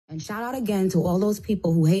And shout out again to all those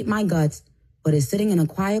people who hate my guts, but is sitting in a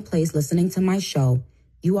quiet place listening to my show.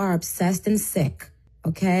 You are obsessed and sick,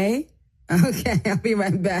 okay? Okay, I'll be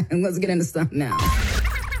right back, and let's get into stuff now.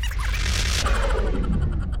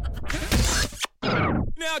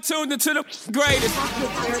 Now tuned into the greatest.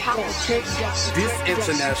 This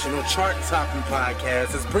international chart-topping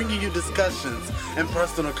podcast is bringing you discussions and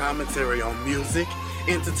personal commentary on music,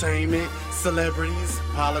 entertainment, celebrities,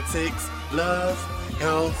 politics, love,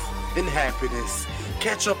 health, and happiness.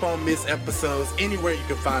 Catch up on missed episodes anywhere you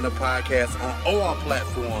can find a podcast on all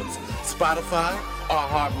platforms: Spotify,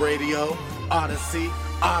 iHeartRadio, Odyssey,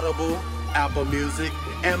 Audible, Apple Music,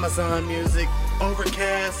 Amazon Music,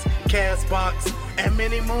 Overcast, Castbox, and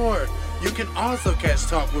many more. You can also catch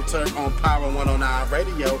Talk with Turk on Power 109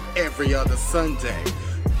 Radio every other Sunday.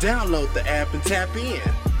 Download the app and tap in.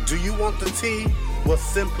 Do you want the tea? Well,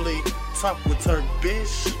 simply talk with Turk,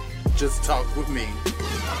 bish. Just talk with me.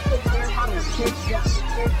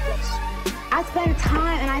 I spend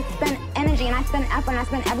time and I spend energy and I spend effort and I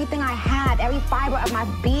spend everything I had, every fiber of my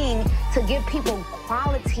being to give people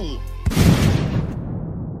quality.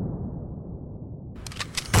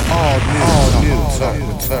 All new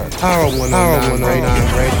Turk. Power 109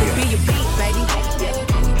 Radio. Be your beat, baby.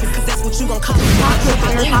 Because that's what you gon' call it.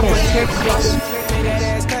 That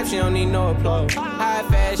ass clap, she don't need no applause. High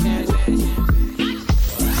fashion.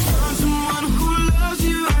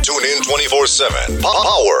 Tune in 24/7.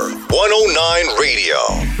 Power 109 Radio.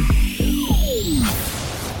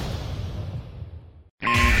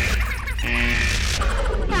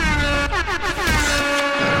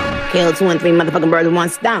 Kill 2 and 3 motherfucking birds with one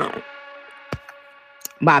stone.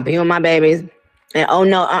 Bobby and my babies. And oh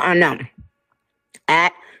no, no.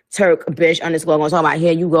 At Turk, bitch, _ gonna talk about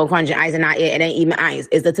here you go crunching ice and not it. It ain't even ice.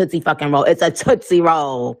 It's a Tootsie fucking roll. It's a Tootsie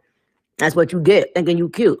roll. That's what you get, thinking you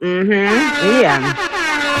cute. Yeah.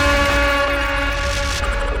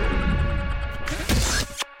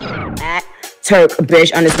 At Turk,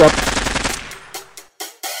 bitch, _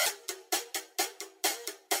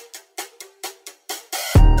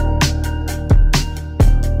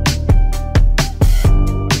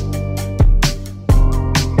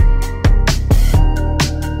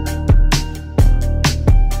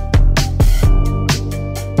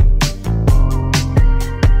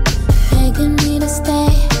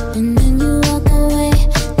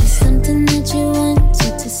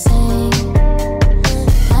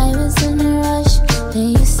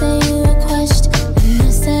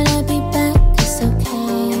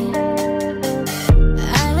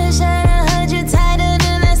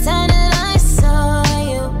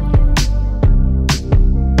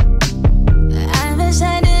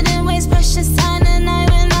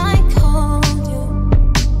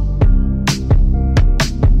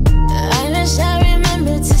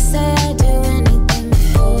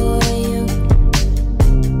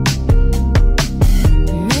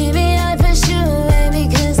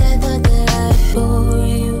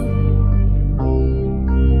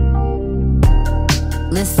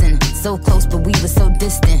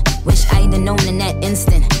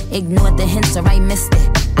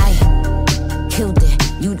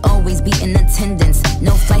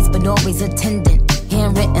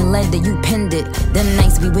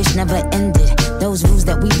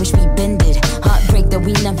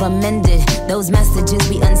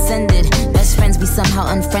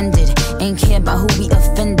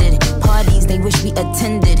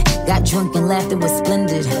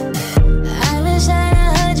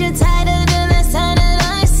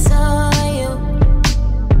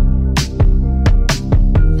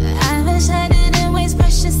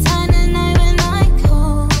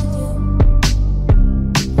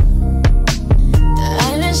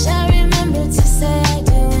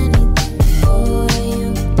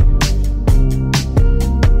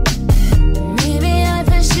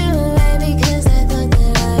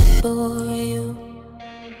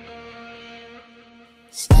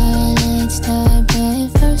 Starlight, star bright.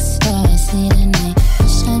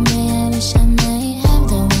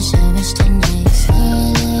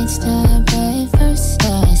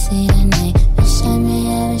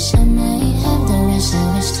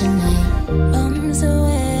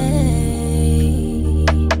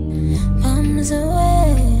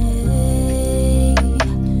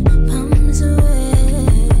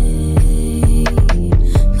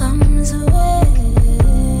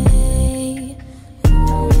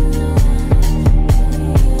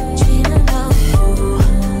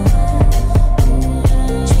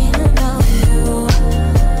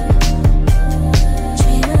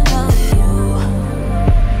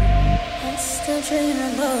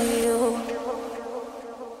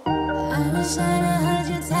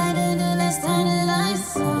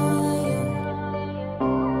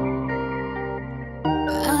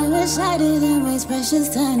 wish I didn't waste precious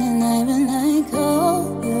time and I've been like,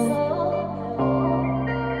 oh,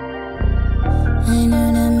 I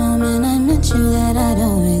knew the moment I met you that I'd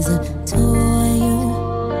always adore you.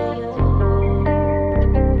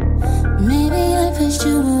 Maybe I pushed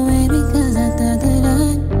you away because I thought that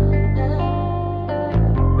I'd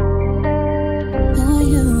bore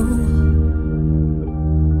you.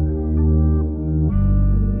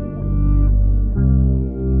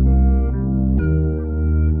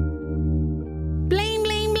 Bling,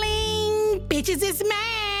 bling, bling. Bitches is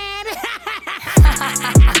mad.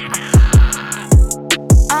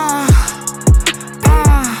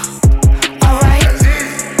 Alright.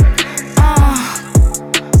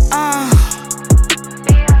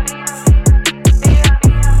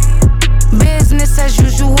 Business as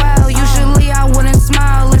usual. Usually I wouldn't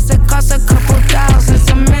smile unless it costs a couple thousands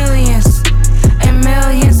and millions. And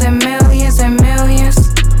millions and millions and millions.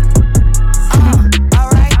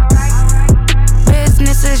 Alright.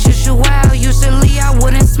 Business as usual. Usually I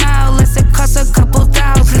wouldn't smile unless it costs a couple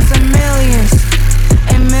thousands and millions.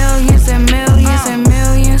 And millions and millions and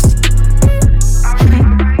millions.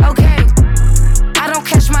 Okay. I don't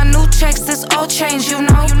catch my new checks, this old change, you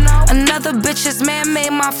know. Another bitch's man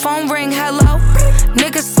made my phone ring, hello.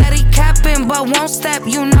 Nigga said he capping but won't step,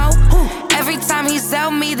 you know. Every time he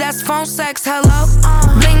sell me, that's phone sex, hello.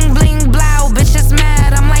 Bling bling blow, bitch is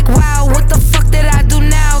mad. I'm like, wow, what the fuck did I do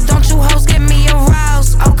now? Don't you hoes get me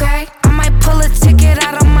aroused, okay? I might pull a ticket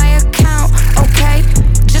out of my account, okay?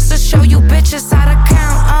 Just to show you bitches how to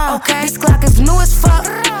count, okay? This clock is new as fuck.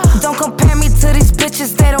 Don't compare me to these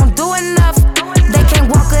bitches, they don't do enough. They can't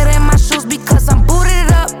walk it in my shoes because I'm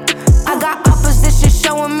booted up. I got opposition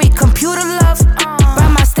showing me computer love.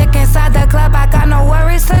 Run my stick inside the club, I got no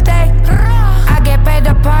worries today. I get paid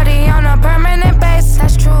to party on a permanent base.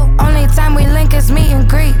 That's true. Only time we link is meet and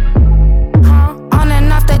greet. On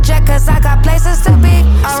and off the jet, cause I got places to be.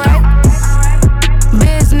 Alright.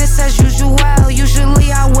 Business as usual.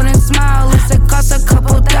 Usually I wouldn't smile unless it costs a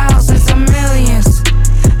couple thousands and millions.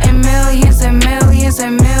 And millions and millions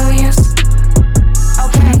and millions.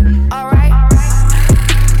 Okay, alright.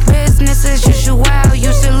 Business as usual.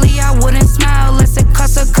 Usually I wouldn't smile unless it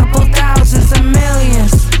costs a couple thousands and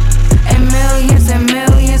millions. And millions and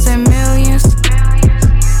millions and millions.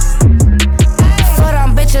 Foot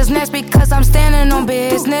on bitches' necks because I'm standing on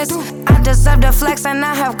business. I deserve the flex and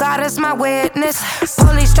I have God as my witness.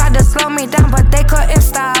 Police tried to slow me down but they couldn't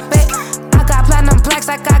stop it. I got platinum plaques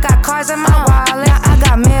like I got cars in my wallet. I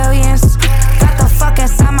got millions. Got the fuck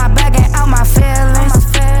inside my bag and out my feelings.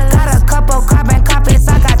 Got a couple carbon copies,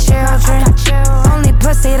 I got children. Only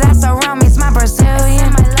pussy that's around me's my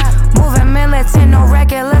Brazilian. Moving militant, no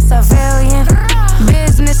regular civilian.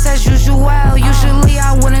 Business as usual. Usually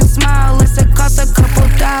I wouldn't smile unless it costs a couple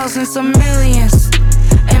thousands of millions.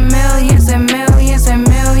 And millions and millions and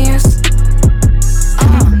millions.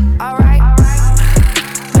 Alright.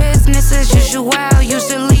 Business as usual.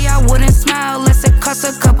 Usually I wouldn't smile unless it costs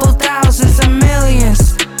a couple thousands and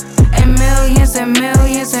millions. And millions and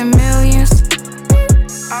millions and millions.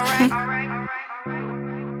 Alright.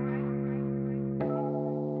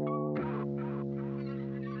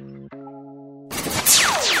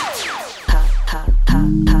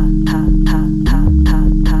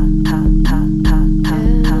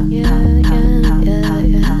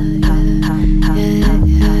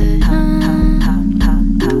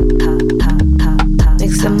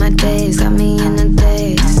 Mix up my days, got me in a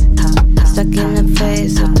daze. Stuck in the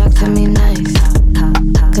phase, so talk to me nice.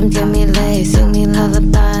 Come get me laid, sing me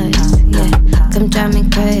lullabies. Yeah, come drive me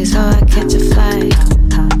crazy, so I catch a flight.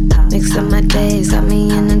 Mix up my days, got me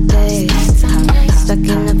in a daze. Stuck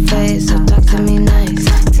in the phase, so talk to me nice.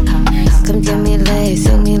 Come get me laid,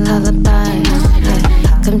 sing me lullabies. Yeah,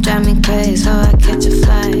 come drive me crazy, so I catch a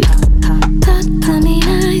flight. Talk to me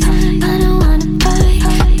nice, I don't wanna fight.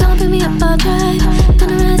 Don't pick me up all right.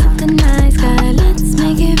 Gonna rise up the night sky, let's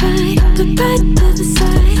make it right. Put right to the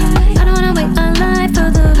side. I don't wanna wait all night for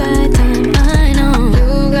the right time. I know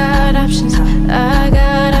you got options, I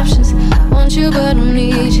got options. Want you but don't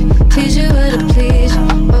need you. Teach you but to please you.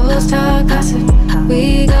 Both talk gossip,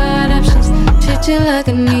 we got options. Treat you like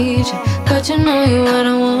I need you, but you know you what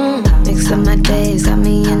I want. Mix up my days, got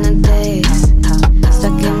me in a daze.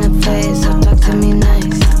 Stuck in the phase, so talk to me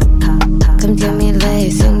nice. Come get me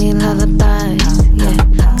laid, sing me lullabies. Yeah,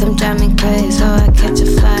 come drive me crazy, so I catch a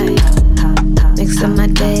flight. Mix up my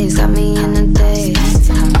days, got me in a daze.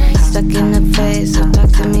 Stuck in the phase, so talk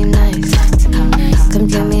to me nice. Come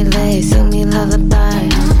get me laid, sing me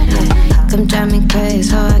lullabies. Yeah, come drive me crazy,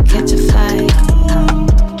 so I catch a flight.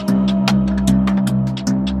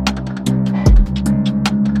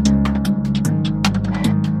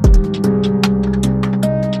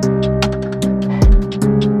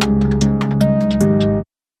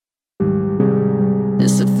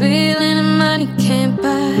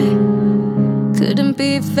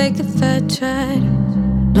 fake if I tried.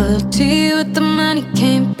 Loyalty with the money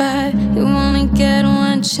can't buy. You only get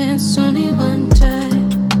one chance, only one try.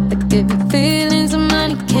 I give you feelings the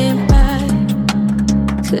money can't buy.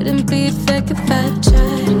 Couldn't be fake if I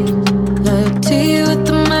tried. Loyalty with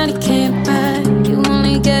the money can't buy. You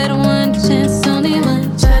only get one chance, only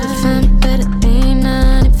one try. Try to find better, ain't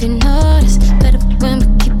none if you notice. Better when we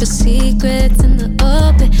keep our secrets in the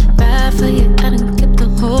open. Ride for you, I done kept the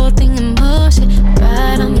whole thing in motion.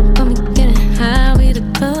 Ride on you, got me getting high, we the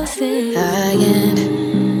closest. High-end,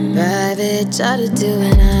 private, try to do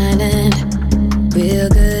an island. Real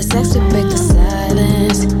good sex to break the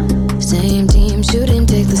silence. Same team shooting,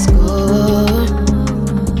 take the score.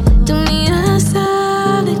 Do me a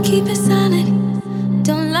solid, keep it solid.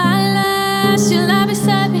 Don't lie, you lie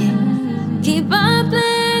beside me. Keep our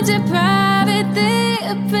plans your private thing.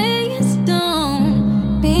 Opinions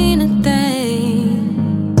don't mean a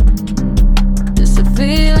thing. Just a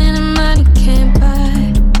feeling the money can't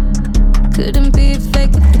buy. Couldn't be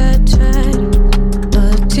fake if I tried.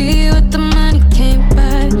 Loyalty with the money can't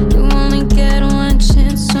buy. You only get one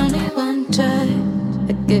chance, only one try.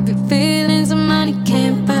 I gave you feelings the money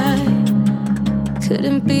can't buy.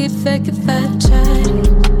 Couldn't be fake if I tried.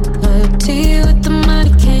 Loyalty with the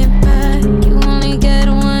money can't buy. You only get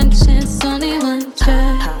one chance, only one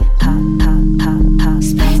try.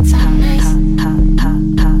 Speak to me.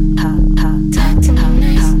 Talk to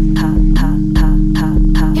me.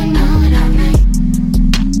 You know what I mean.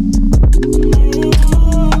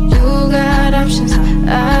 You got options,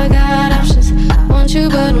 I got options. Want you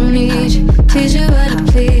but don't need you. Teach you but I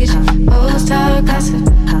please you. Always talk gossip.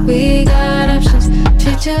 We got options.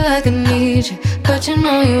 Treat you like I need you, but you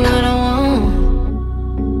know you what I want.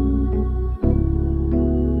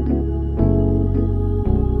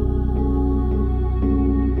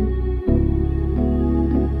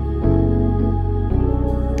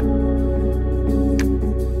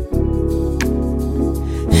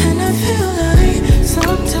 And I feel like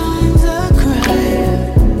sometimes I cry,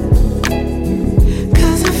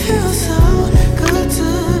 'cause it feels so good to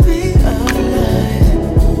be alive.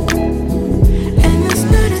 And there's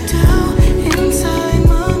not a doubt inside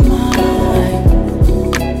my mind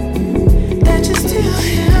that you're still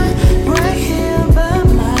here, right here by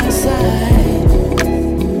my side.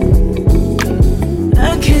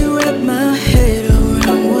 I can't wrap my head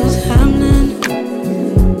around what's happening.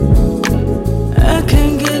 I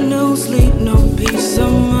can't get no sleep, no peace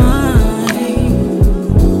of mind.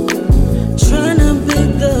 Trying to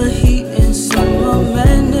beat the heat in summer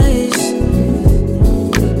madness.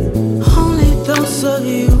 Only thoughts of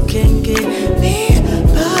you can get me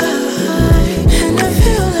by. And I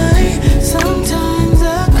feel like sometimes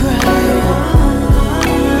I cry,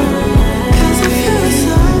 'cause it feels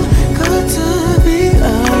so good to be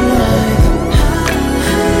alive.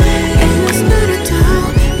 And there's not a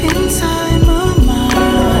doubt inside my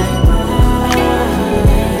mind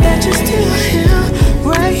that you're still here,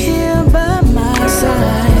 right here by my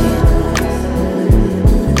side.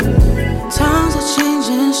 Times are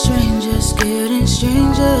changing, strangers getting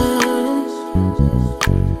strangers.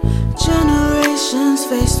 Generations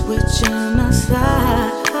faced with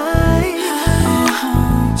genocide.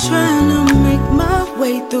 Trying to make my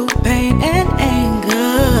way through pain and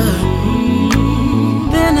anger.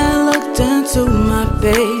 Then I looked into my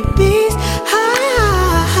baby's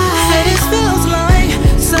eyes. And it feels like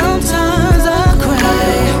sometimes I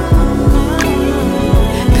cry,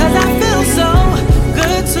 'cause I feel so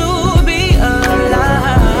good to be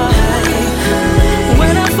alive.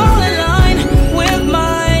 When I fall in line with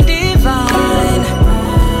my divine,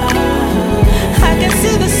 I can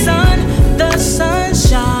see the sun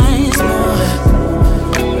shines more.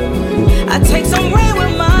 I take some rain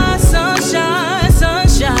with my sunshine.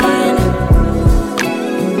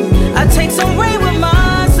 I take some rain with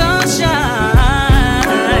my sunshine.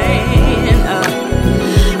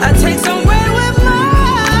 I take some rain with mine.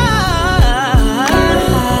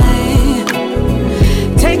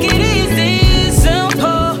 Take it easy,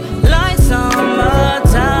 simple, like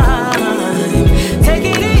summertime. Take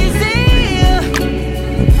it easy.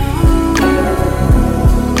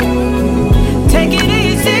 Take it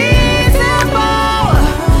easy, simple.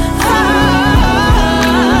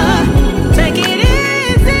 Take it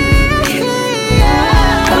easy.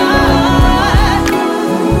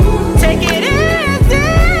 Take it easy,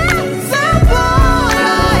 simple,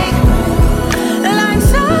 like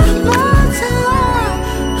summertime.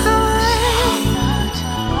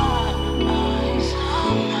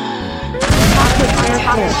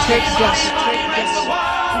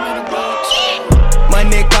 My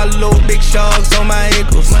neck got little big sharks on my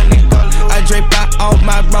ankles. I drape out all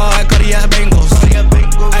my bra, Cartier bangles.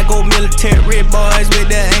 military boys with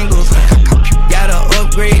the angles. Gotta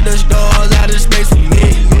upgrade the stars out of space for me.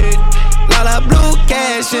 Lot of blue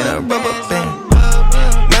cash in a rubber band.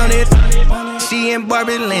 Mounted, she in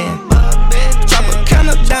Barbie land. Chop a count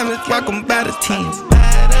of diamonds, rock 'em by the tens.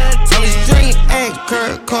 Tell his dream, act,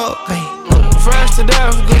 Kurt Cobain. Fresh to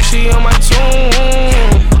death, Gucci on my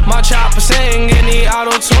tune. My chopper sing in the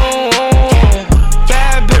auto-tune.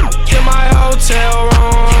 Bad bitch in my hotel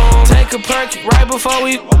room. Take a perk right before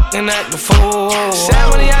we and act the fool. Sad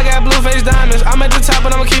money, I got blue face diamonds. I'm at the top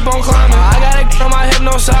but I'ma keep on climbing. I got it on my hip,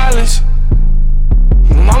 no silence.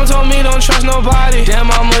 Mama told me don't trust nobody. Damn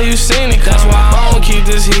mama, you seen it. That's why I don't keep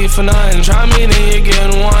this heat for nothing. Try me, then you're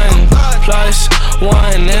getting 1 plus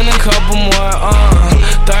 1 and a couple more.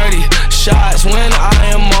 30 shots when I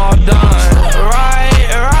am all done.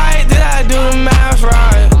 Right, did I do the math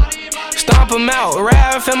right? Stomp 'em out,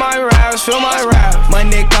 rap, feel my raps, feel my rap. My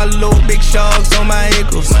neck got little big sharks on my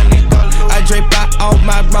ankles. I drape out off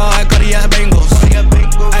my bra, I cut the bangles.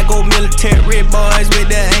 I go military boys with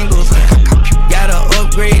the angles. Gotta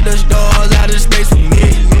upgrade the stars out of space for me.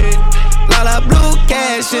 Lot of blue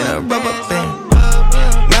cash in a rubber band.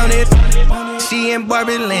 Mounted, she in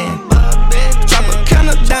Barbie land. Chop a count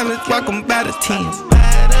of diamonds, rock 'em by the tens.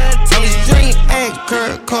 Tell his dream, act,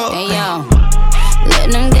 Kurt Cobain. Hey yo, let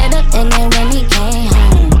him get up in there when he came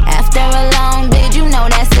home. After a long day, you know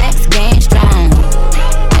that sex game strong.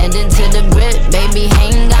 Headed to the grip, baby,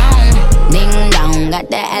 hang on. Ding dong, got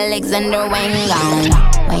the Alexander Wang on.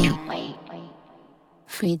 Wait.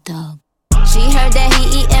 Free dog. She heard that he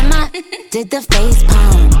eatin' my did the face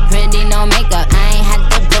palm. Pretty no makeup, I ain't had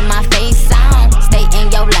to put my face on. Stay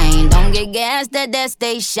in your lane, don't get gassed at that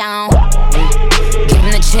station. Give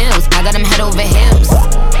him the chills, I got him head over heels.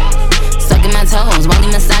 Sucking my toes while he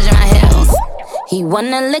massaging my heels. He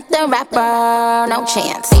wanna lick the rapper, no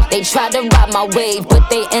chance. They try to rob my wave, but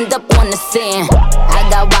they end up on the sand. I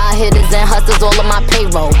got wild hitters and hustlers all on my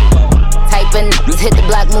payroll. Typing hit the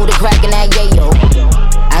block, move the crack in that yayo.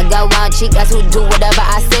 I got wild chicas who do whatever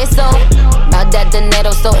I say so. About that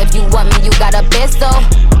dinero, so if you want me, you gotta peso.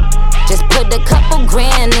 Just put a couple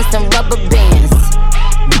grand in some rubber bands.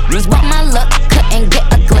 Just want my luck, couldn't get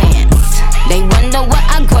a glance. They wonder what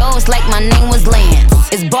I gross, like my name was Lance.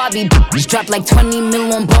 It's Barbie, bitch, dropped like 20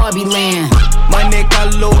 mil on Barbie land. My neck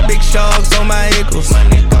got little big sharks on my ankles.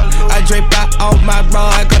 I drape out off my bra,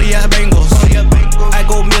 I cut the bangles. I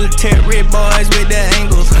go military boys with the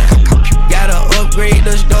angles. Gotta upgrade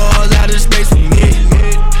the stars out of space for me.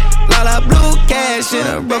 Lot of blue cash in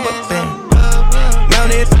a rubber band.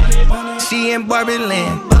 Mounted, she in Barbie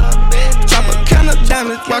land. Chop a count of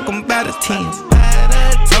diamonds, rock 'em by the tens.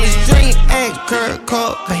 Tell his dream, act, Kurt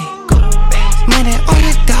Cobain. Money on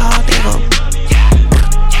the dog, they go.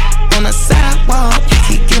 On the sidewalk,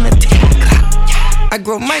 he getting a 10 o'clock. I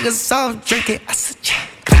grow Microsoft, drink it, I said,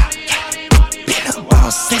 been a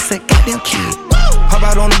boss since a goddamn kid. Hop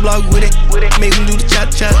out on the block with it, make him do the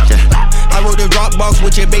cha-cha-cha. I wrote the rock box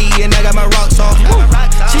with your baby and I got my rocks off.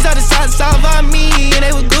 She saw the shots off on me and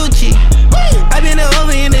they was Gucci. I been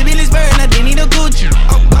over in the Billy's bird and I didn't need a Gucci.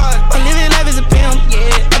 I'm living life as a pimp,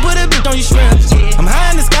 yeah. I put a bitch on you shrimp, yeah. I'm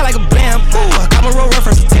high in the sky like a blimp, ooh. I cop a roll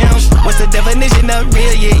reference to town. What's the definition of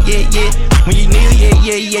real, yeah. When you kneel,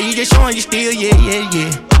 yeah. You just showing you still, yeah.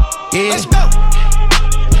 Let's go.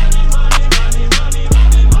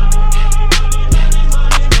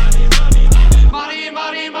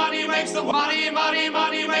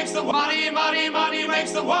 Money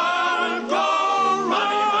makes the world go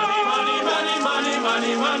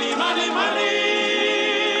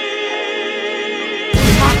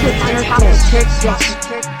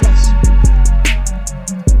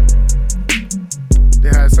They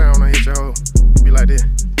how it sound when I hit your hoe. It be like this.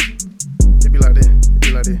 It be like this.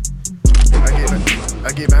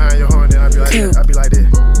 I get behind your horn, then I be like this. I be like this.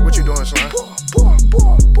 What you doing, son?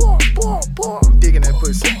 Digging that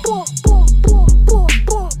pussy.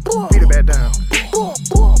 Beat it back down.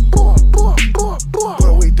 What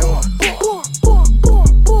are we doing?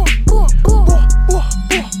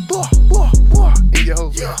 In your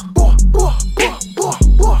hoe.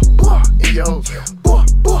 In your hoe.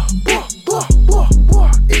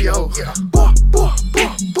 In your hoe.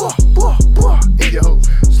 In your hoe.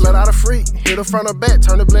 Slut out a freak. Hit her front or back,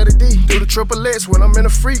 turn the bloody D. Do the triple X when I'm in a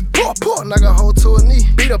freak. Knock a hoe to a knee.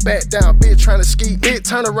 Beat her back down, bitch tryna ski. Bitch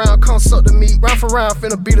turn around, come suck the meat. Round for round,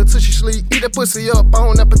 finna beat her till she sleep. Eat that pussy up,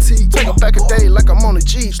 bon appetit. Take her back a day like I'm on a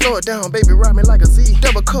G. Slow it down, baby, ride me like a Z.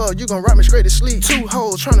 Double cup, you gon' ride me straight to sleep. Two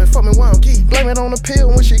hoes tryna fuck me while I'm geek. Blame it on the pill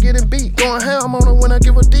when she getting beat. Going ham on her when I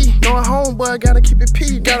give her D. Going home, boy, gotta keep it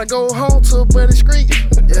P. Gotta go home to a buddy street.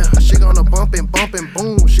 Yeah, she gonna bump and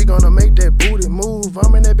boom. She gonna make that booty move.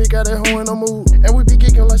 I'm in that bitch, got that hoe in the mood. And we be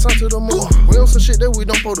geeking like something to the moon. We on some shit that we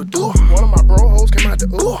don't supposed to do. One of my bro hoes came out the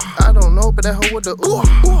ooh. I don't know, but that hoe with the ooh.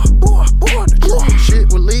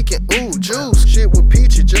 Shit was leaking, ooh, juice. Shit was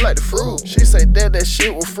peachy, just like the fruit. She say that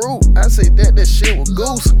shit was fruit. I say that shit was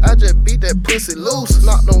goose. I just beat that pussy loose.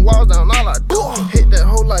 Knock them walls down, all I do. Hit that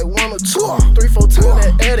hoe like 1 or 2. 3, 4 times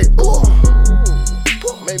that edit. Ooh.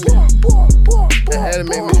 Make me. That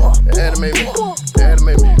animate me. That animate me. That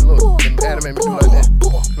animate me. Look, that animate me do like that.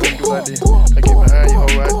 Let me do like this. I get behind you,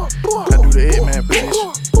 hoe, right? I do the headman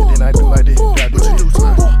position. And then I do like this. I do what you do,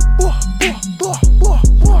 man.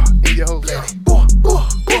 In your hoe.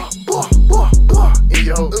 In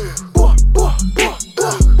your hoe.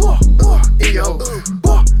 In your hoe.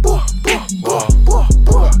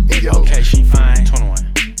 Okay, she fine. 21.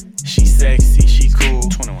 She sexy, she cool.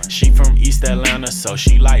 21. She from East Atlanta, so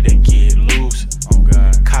she like to get loose. Oh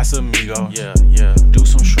God. Casamigo, yeah. Do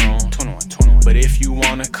some shroom. 21. But if you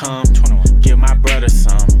wanna come, 21. Give my brother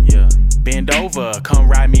some, yeah. Bend over, come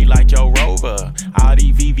ride me like your Rover. All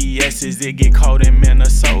these VVS's, it get cold in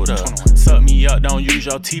Minnesota. 21. Suck me up, don't use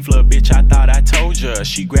your teeth, little bitch, I thought I told ya.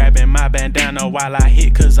 She grabbing my bandana while I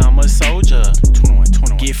hit, cause I'm a soldier.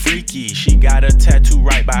 21. Get freaky, she got a tattoo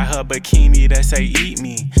right by her bikini that say eat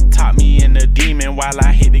me. Top me in the demon while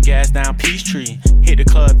I hit the gas down Peachtree. Hit the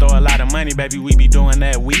club, throw a lot of money, baby, we be doing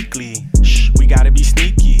that weekly. Shh, we gotta be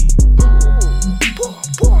sneaky.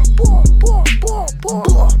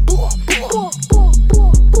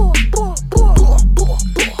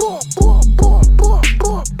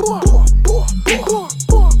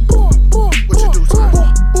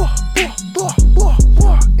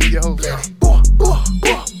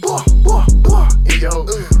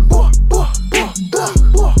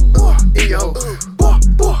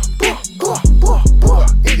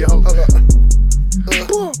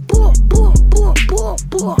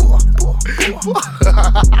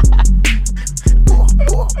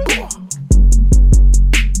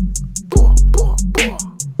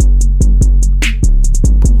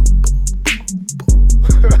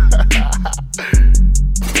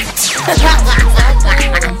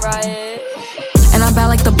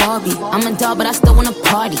 I'm a dog, but I still wanna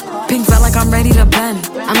party. Pink felt like I'm ready to bend.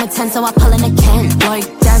 I'm a 10, so I pull in a Ken. Like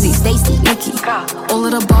Jazzy, Stacy, Nikki. All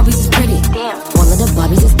of the Barbies is pretty. All of the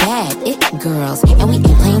Barbies is bad. It girls, and we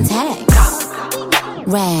ain't playing tag.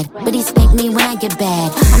 Rad, but he spank me when I get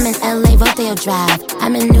bad. I'm in LA, Rodeo Drive.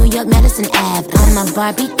 I'm in New York, Madison Ave. I'm a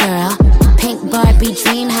Barbie girl. Pink Barbie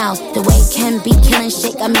dream house. The way Ken be killing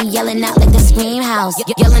shit got me yelling out like the Scream House.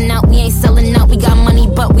 Yelling out, we ain't selling out. We got money,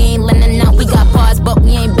 but we ain't lending out. We got bars, but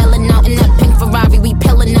we ain't belling out. In that pink Ferrari, we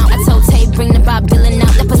pillin' out. I told Tay, bring the Bob Dylan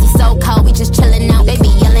out. That pussy so cold, we just chillin' out. Baby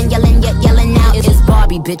yelling, yet yelling out. It's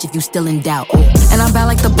Barbie, bitch, if you still in doubt. And I'm bad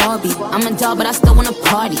like the Barbie. I'm a dog, but I still wanna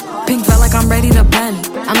party. Pink felt like I'm ready to bend.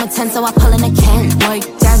 I'm a 10, so I pull in a Ken. Like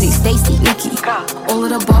Jazzy, Stacy, Nikki. All of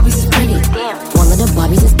the Barbies is pretty. All of the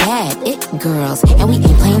Barbies is bad. It girls, and we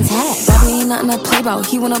ain't playing tag. Bobby ain't nothing to play about.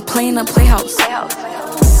 He wanna play in a playhouse.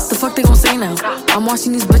 The fuck they gon' say now? I'm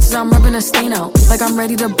watching these bitches, I'm rubbing a stain out. Like I'm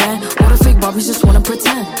ready to bend. All the fake Barbies just wanna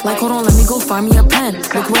pretend. Like hold on, let me go find me a pen.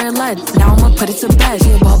 Look where it led, now I'ma put it to bed.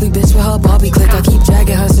 She a Barbie bitch with her Barbie click. I keep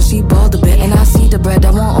dragging her so she bald a bit. And I see the bread,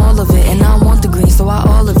 I want all of it. And I want the green, so I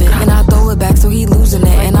all of it. And I throw it back so he losing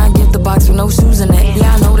it. And I give the box with no shoes in it.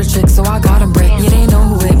 Yeah, I know the trick, so I got him brick. Yeah, they know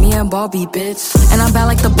who it, me and Barbie, bitch. And I'm bad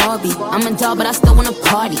like the Barbie. I'm a dog, but I still wanna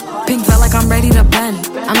party. Pink felt like I'm ready to bend.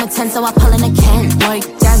 I'm a 10, so I pull in a Ken. Like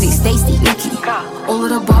Jazzy, Stacy, Nikki. All of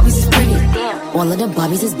the Barbies is pretty. All of the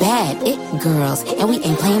Barbies is bad. It girls, and we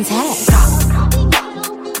ain't playing tag.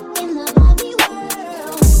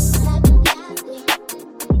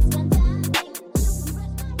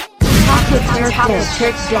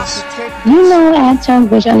 You know, at Turk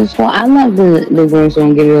Bitch _ I love the girls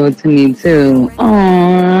don't give it to me too.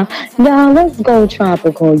 Aww. Y'all, let's go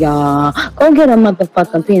tropical, y'all. Go get a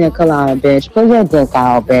motherfucking pina colada, bitch. Put your dick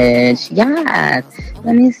out, bitch. Yes.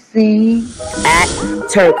 Let me see. At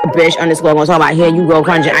Turk Bitch _ gonna talk about here you go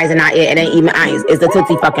crunching ice and not it. It ain't even ice. It's a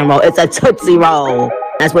Tootsie fucking roll. It's a Tootsie roll.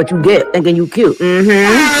 That's what you get thinking you cute.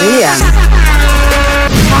 Yeah.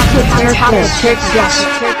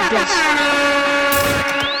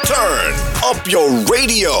 Turn up your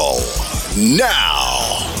radio.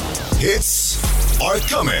 Now, hits are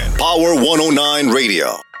coming. Power 109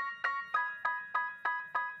 Radio.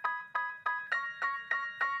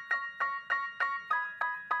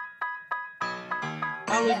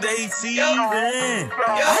 Holiday season.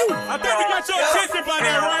 I think we got your attention by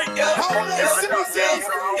now, right? Holiday season.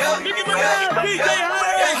 Nicki Minaj, PJ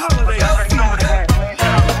Holiday season.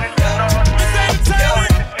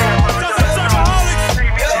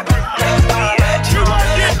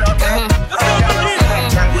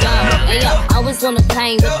 I was on the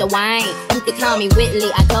plane with the wine. You could call me Whitley,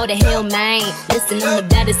 I go to Hill, Maine. Listen, I'm the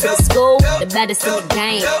baddest in the school, the baddest in the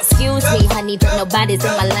game. Excuse me, honey, but nobody's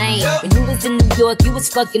in my lane. When you was in New York, you was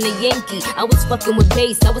fucking a Yankee. I was fucking with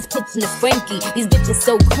bass, I was pitching a Frankie. These bitches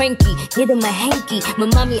so cranky, get in my hanky. My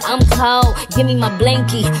mommy, I'm cold, give me my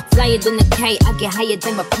blankie. Flyer than a kite, I get higher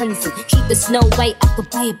than my pencil. Keep the snow white, I could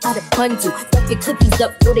buy it by the bundle. Stuff your cookies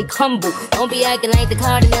up before they crumble. Don't be acting like the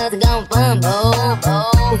Cardinals are gon' fumble.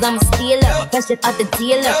 Cause I'm a stealer, fresh out the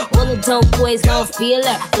dealer. All the dope boys gon' feel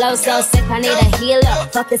her. Flow so sick, I need a healer.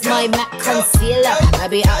 Fuck is my Mac concealer. I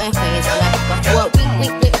be out in Queens, I'm like, what we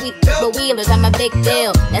wheelers, I'm a big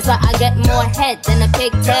deal. That's why I get more head than a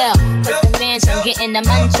pigtail. Cause the mansion getting the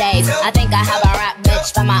munchies. I think I have a rap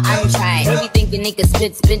bitch for my entree. Maybe thinking niggas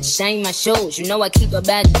spits, bitch, shine my shoes. You know I keep a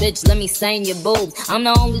bad bitch, let me sign your boobs. I'm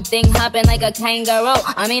the only thing hopping like a kangaroo.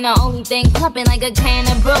 I mean the only thing popping like a can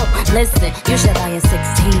of brew. Listen, you should buy a 16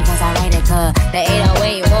 cause I write it good. The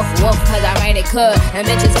 808 woof cause I write it good. And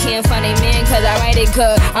bitches can't find a man cause I write it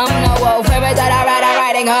good. I'm no wolf, every that I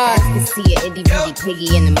write it good. You can see an itty bitty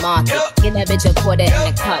piggy in the market. Get that bitch a quarter in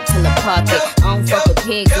the cup till the pocket. I don't fuck with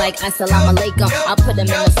pigs like assalamu alaikum. I put them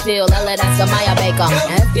in the field, I let Samaya Baker.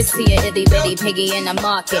 And if you see an itty bitty piggy in the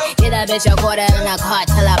market, get that bitch a quarter in the cart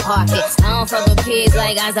till I pocket. I don't fuck with pigs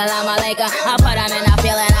like assalamu alaikum. I put them in the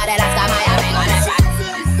field and I let Samaya Baker.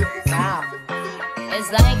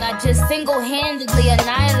 It's like I just single-handedly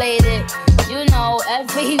annihilated, you know,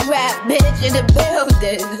 every rap bitch in the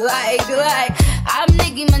building. Like, I'm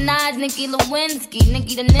Nicki Minaj, Nicki Lewinsky,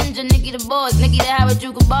 Nicki the Ninja, Nicki the Boss, Nicki the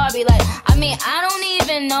Harajuku Barbie. Like, I mean, I don't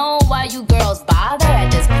even know why you girls bother at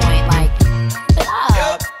this point. Like,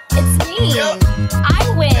 stop. It's me. I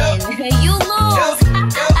win. You lose.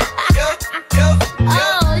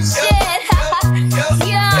 Oh, shit.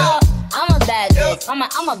 Yo. I'm a bad bitch. I'm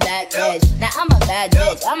a bad bitch. Now I'm a bad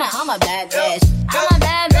bitch. I'm a bad bitch. I'm a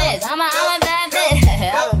bad bitch. I'm a bad bitch.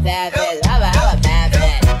 I'm a bad bitch. I'm a bad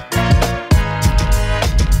bitch.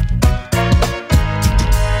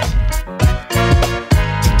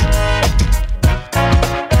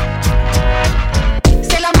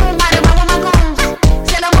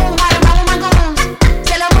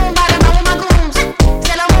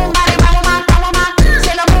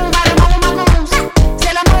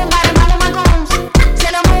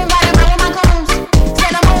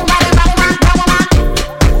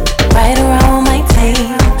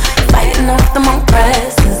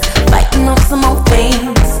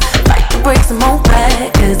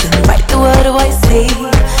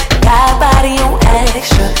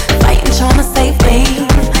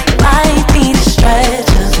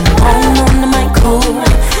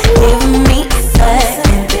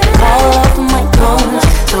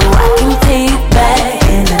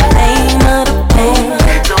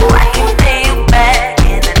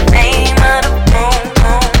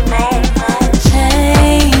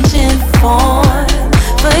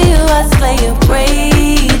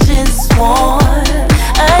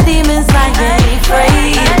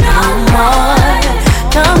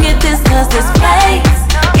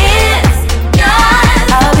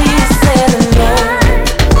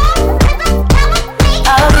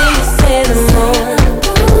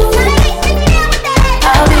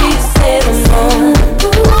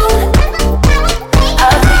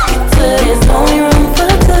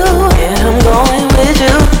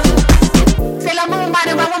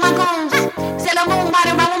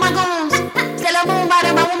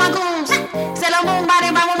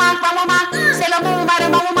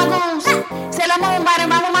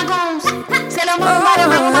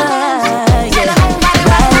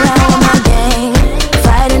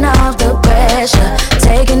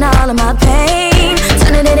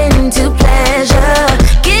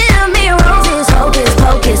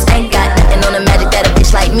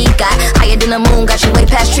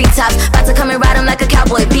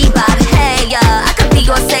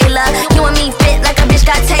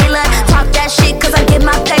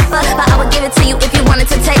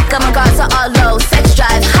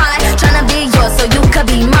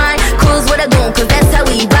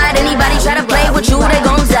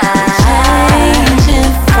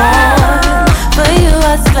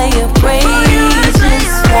 Play a raging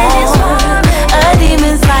storm.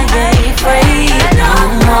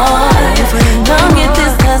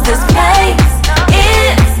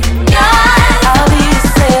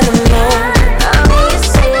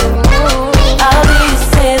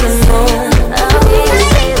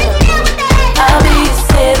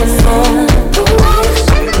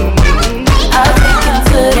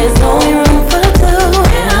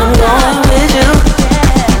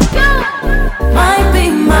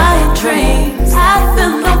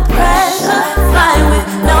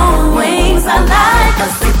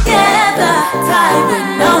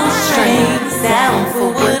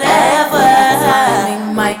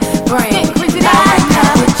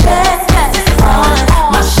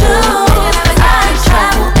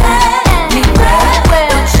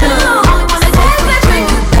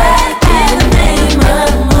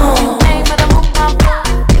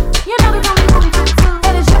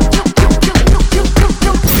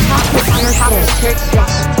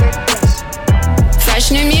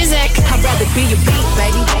 Fresh new music. I'd rather be your beat,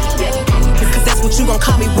 baby. Cause that's what you gon'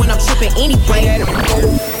 call me when I'm tripping anyway.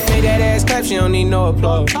 Make that ass clap, she don't need no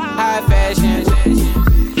applause. High fashion.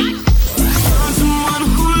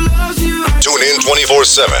 Tune in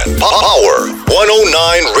 24/7. Power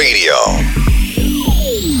 109 Radio.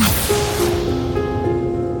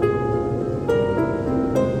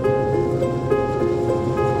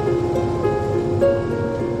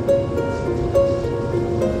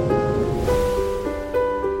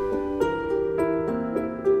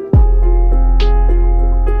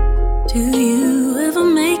 Do you ever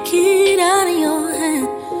make it out of your head?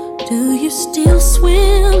 Do you still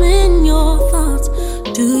swim in your thoughts?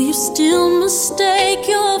 Do you still mistake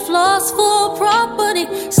your flaws for property?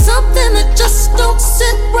 Something that just don't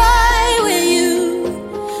sit right with you.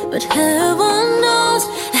 But heaven knows,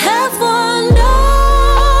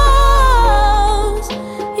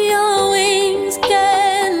 your wings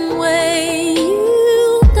can weigh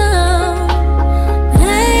you down.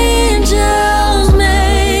 Angels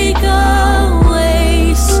make a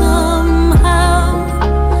way somehow.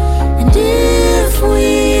 And if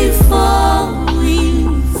we fall,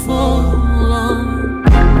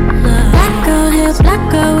 black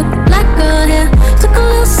girl with the black girl hair. Took a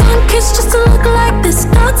little sun kiss just to look like this.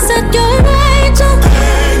 God said you're an angel,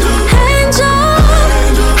 angel, angel,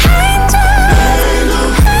 angel,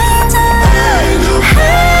 angel, angel.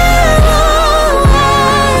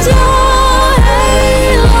 Halo's your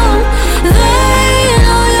halo. They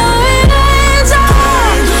know you're an angel,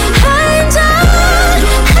 angel,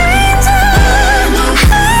 angel,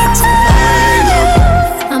 angel.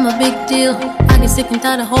 I'm a big deal. I get sick and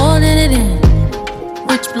tired of holding it in.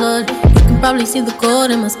 Rich blood, you can probably see the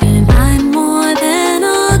gold in my skin. I'm more than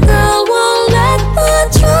a girl, won't let the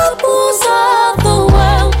troubles of the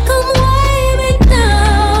world come weigh me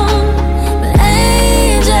down. But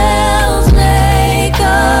angels make a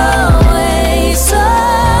way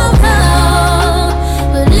somehow.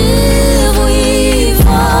 But if we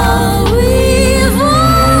fall, we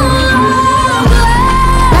fall.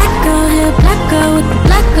 Black girl hair, black girl with the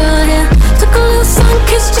black girl hair. Took a little sun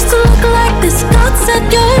kiss just to look like this. God said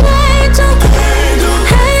you're an angel, angel,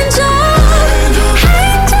 angel, angel,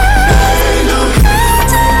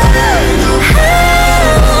 angel, angel.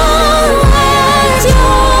 Halo's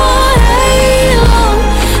your halo.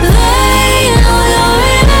 They know you're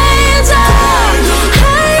an angel,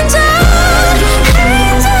 angel,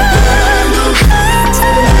 angel,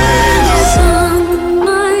 angel. Some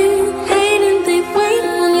might hate and they wait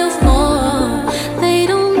on your fall. They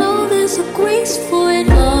don't know there's a grace for it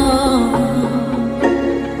all.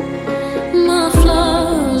 My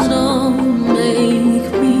flaws don't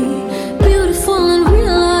make me beautiful and real.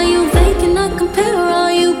 Are you? They cannot compare.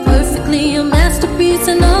 Are you perfectly a masterpiece?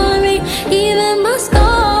 And all of me, even my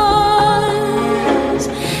scars,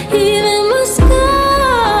 even my scars.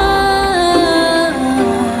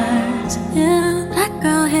 Yeah, black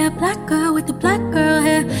girl with the black girl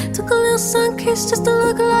hair. Took a little sun kiss just to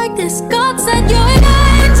look like this. God said you're an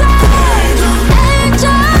angel, angel,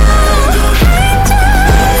 angel.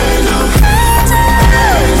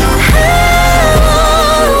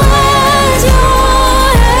 Halo's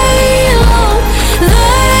your halo.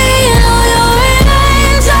 They know you're an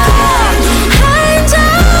angel,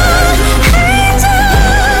 angel, angel, angel.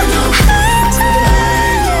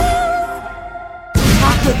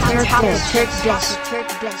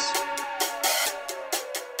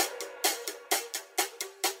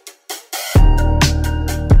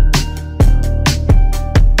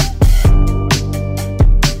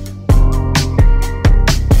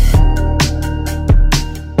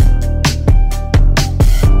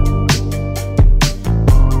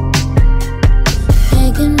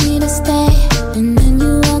 Begging me to stay, and then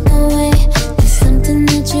you walk away. There's something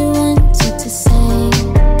that you wanted to say.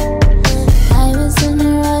 I was in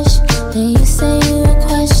a rush, and you say you were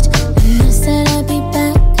crushed, and I said I'd be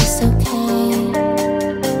back, it's okay.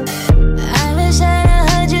 I wish I had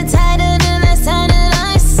heard you tighter than last time that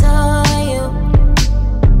I saw you.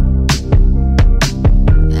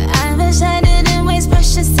 I wish I didn't waste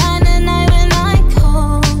precious time the night when I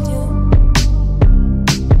called you.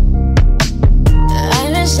 I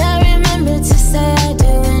wish I remembered to say I'd do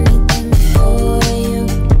anything for you.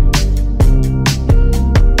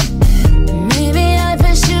 Maybe I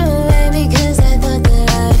pushed you away because I thought that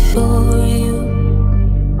I'd bore you.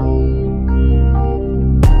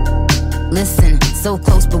 Listen, so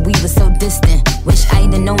close but we were so distant. Wish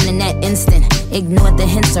I'd have known in that instant. Ignored the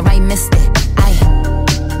hints or I missed it. I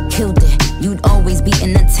killed it. You'd always be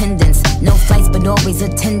in attendance. No flights but always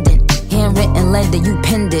attendant. Handwritten letter, you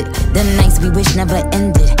penned it. Them nights we wish never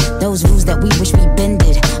ended. Those rules that we wish we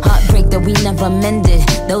bended. Heartbreak that we never mended.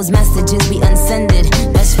 Those messages we unsended.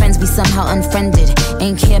 Best friends we somehow unfriended.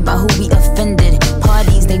 Ain't care about who we offended.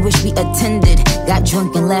 Parties they wish we attended. Got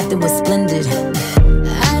drunk and laughed, it was splendid.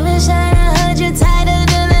 I wish I'd heard you tighter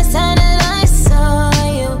the last time that I saw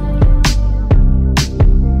you.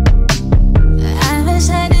 I wish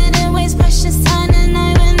I didn't waste precious time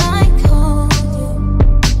tonight when I called you.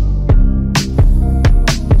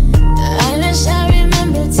 I wish I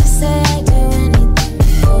remembered to say I'd do anything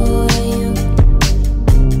for you.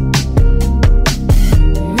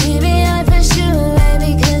 Maybe I pushed you away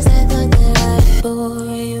because I thought that I'd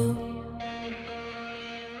bore you.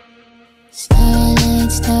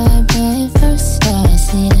 Starlight, star bright, first star I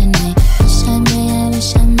see tonight. Wish I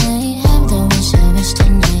may have the wish I wish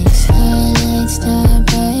tonight. Starlight, star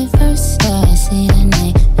bright, first star I see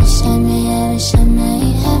tonight. Wish I may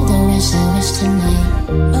have the wish I wish tonight.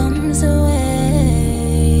 Bums away,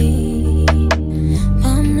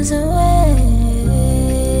 bums away,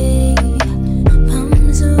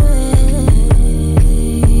 bums away,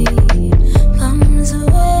 bums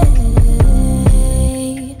away.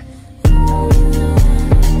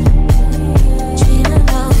 Dream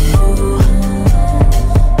about you,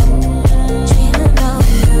 dream about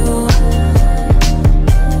you,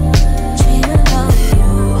 dream about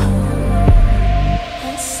you.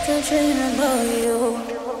 I still dream about you.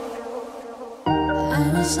 I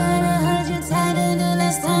wish I'd heard you tighter the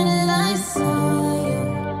last time that I saw you.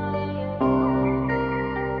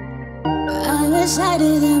 I wish I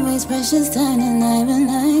didn't waste precious time tonight when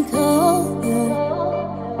I called you.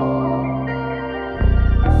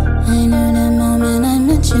 I knew the moment I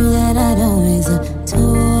met you that I'd always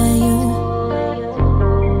adore you.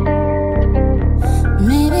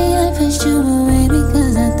 Maybe I pushed you away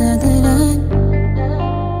because I thought that I'd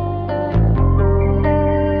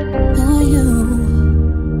bore you.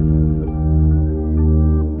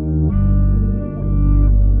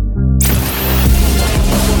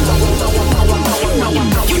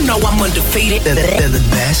 You know I'm undefeated. They're the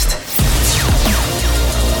best.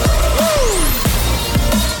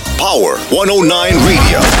 Power 109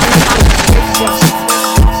 Radio.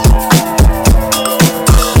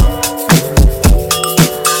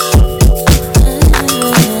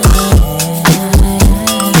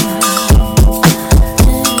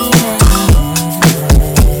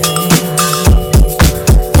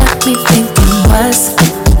 Got me thinking what's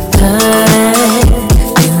good.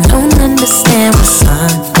 You don't understand what's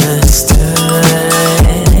understood.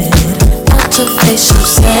 What your facial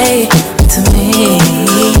say to me?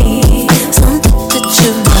 Something that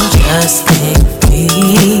you know just can't be.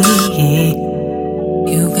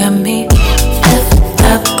 You got me effed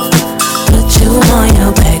up, put you on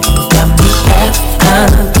your back. You got me effed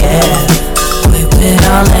up, yeah. With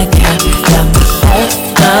all that got me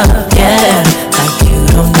effed up, yeah. Like you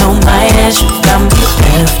don't know my ass, you got me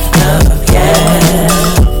effed up, yeah.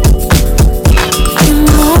 You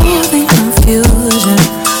move in confusion,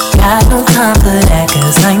 got no time for that,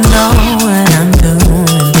 'cause I know what I'm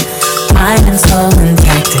doing. Mind and soul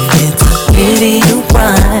intact, and it's a pity you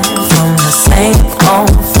run from the same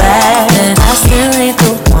old fact that I still ain't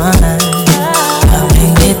the one. Come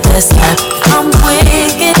and get the slap. I'm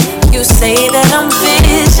wicked, you say that I'm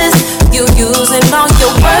vicious. You using all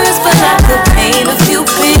your words, but I could paint a few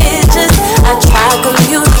pictures. I try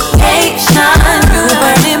communication, you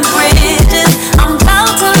burning bridges. I'm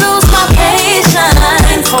about to lose my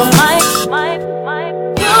patience for my.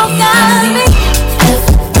 You got me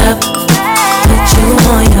effed up, put you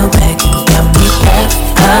on your back. You got me effed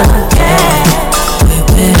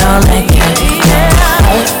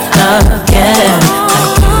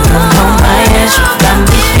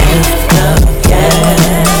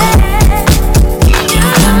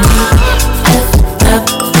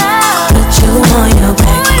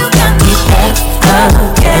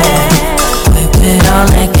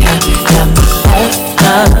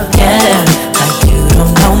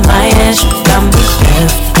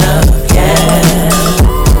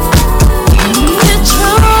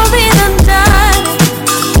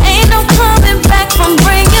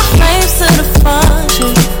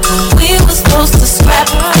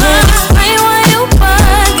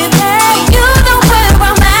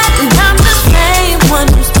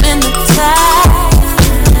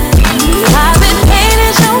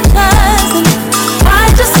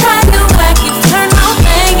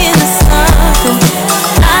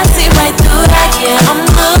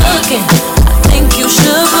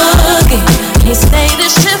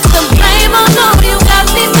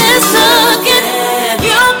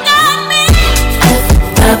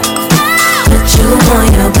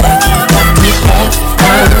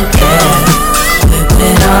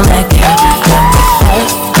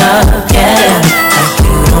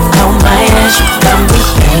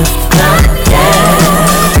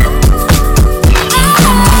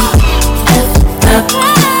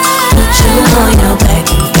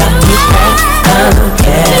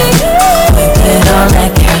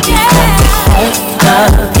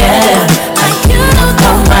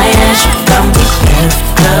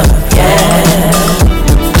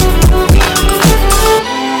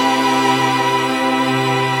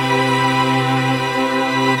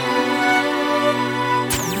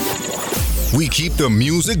We keep the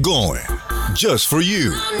music going just for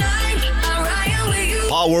you.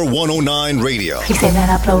 Power 109 Radio. He say that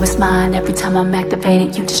I blow his mind every time I'm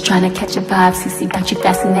activated. You just trying to catch a vibe. CC got you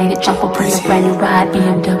fascinated. Jump up on your brand new ride.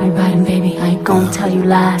 BMW riding, baby. I ain't gonna tell you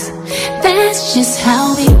lies. That's just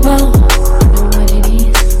how we roll. You know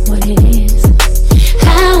what it is.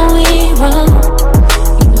 How we roll.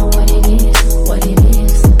 You know what it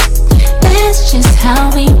is. That's just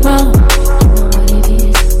how we roll. You know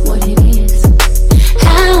what it is.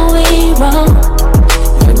 How we roll.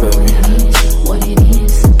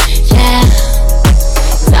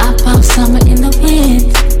 Summer in the wind.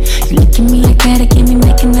 You look at me like that, it give me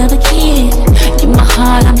make another kid. You my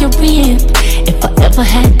heart, I'm your rib. If I ever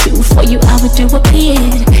had to for you, I would do a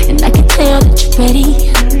bid. And I can tell that you're ready.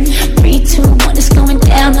 3, 2, 1, it's going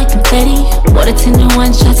down like confetti. Water 10 to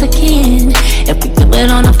 1 shots again. If we do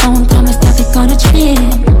it on our phone, promise that we're gonna trip.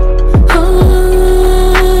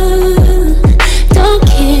 Ooh, don't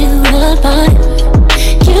kill the vibe.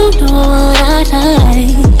 You know what I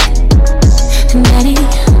like, Daddy.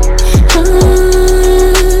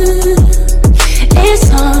 It's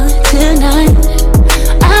on tonight.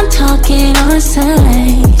 I'm talking on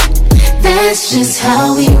sight. That's just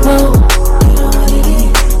how we roll. You know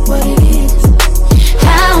what it is.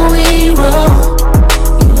 How we roll.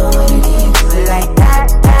 You know what it is. Like that.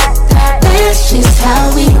 That's just how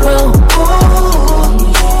we roll.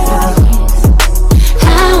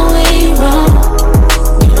 How we roll.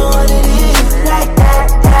 You know what it is. Like that.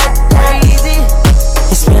 Crazy.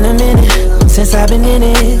 It's been a minute since I've been in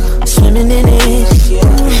it, swimming in it.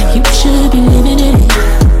 You should be living in it.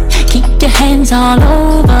 Keep your hands all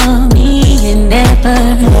over me and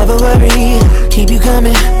never worry. Keep you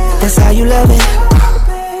coming, that's how you love it.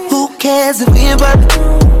 Who cares if we in public?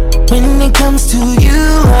 When it comes to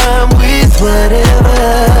you, I'm with whatever.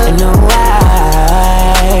 I know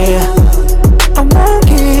I won't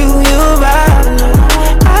give you right.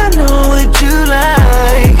 I know what you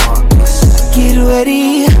like. Get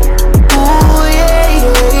ready.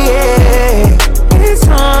 It's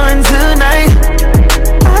on tonight.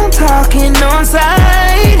 I'm talking on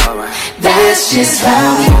sight. That's just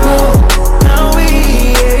how we roll.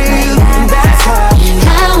 That's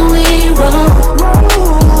how we roll.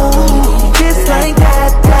 Just like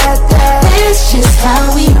that. That's just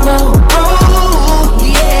how we roll.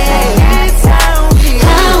 That's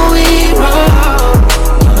how we roll.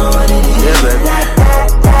 You know what it is. Like that.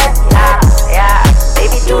 Yeah,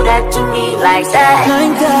 baby, do that to me like that.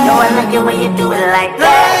 No, I like it when you do it like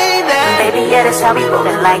that. Baby, yeah, that's how we roll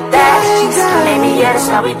it like that. Baby, yeah, that's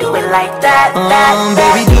how we do it like that.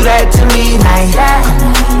 Baby, do that to me like that.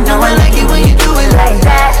 No, I like it when you do it like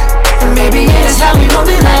that. Baby, yeah, that's how we roll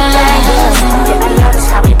it like that. Yeah, that's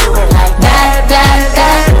how we do it like that.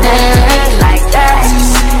 Like that.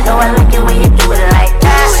 No, I like it when you do it like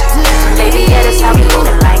that. Baby, yeah, that's how we roll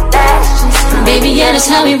it like that. Baby, yeah, that's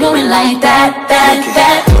how we roll it like that.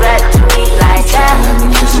 Do that to me like that.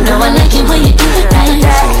 You know I like it when you do it like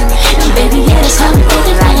that. Baby, yeah, that's how we do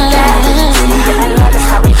it like that. That's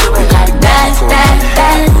how we do it like that.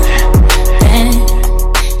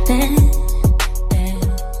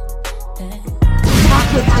 Talk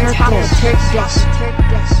with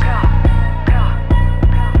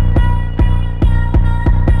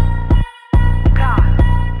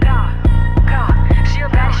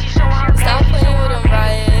Stop playing with him,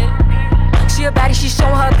 Riot. She a baddie, she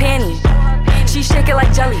showing her panties. She shake it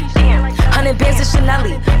like jelly. 100 bands of Chanel,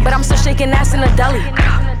 but I'm still shaking ass in a deli.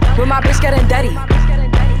 With my bitch getting dirty.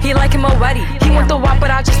 He like him already. He want the wop, but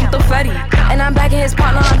I just want the Fetty. And I'm back in his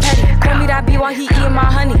partner, I'm petty. Call me that B while he eating my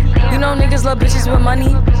honey. You know niggas love bitches with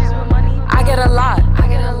money. I get a lot.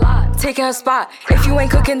 Taking her spot. If you ain't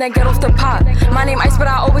cooking, then get off the pot. My name Ice, but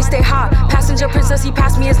I always stay hot. Passenger princess, he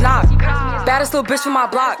passed me his knock. Baddest little bitch from my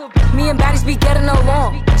block. Me and baddies be getting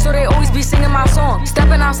along, so they always be singing my song.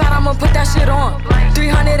 Stepping outside, I'ma put that shit on.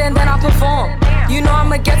 300 and then I perform. You know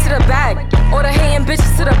I'ma get to the bag. Or the hating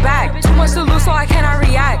bitches to the back. Too much to lose, so I cannot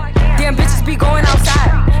react. Damn bitches be going outside.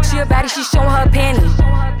 She a baddie, she showing her panties.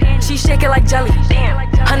 She shake it like jelly.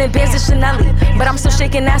 100 bands of Chanel, but I'm still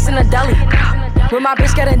shaking ass in a deli. With my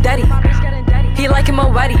bitch getting dirty. He like him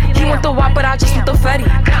already. He want the wop, but I just want the Fetty.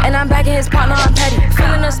 And I'm back in his partner, I'm petty.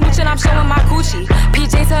 Feeling a smooch and I'm showing my coochie.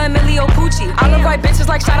 PJ to Emilio Pucci. I look like bitches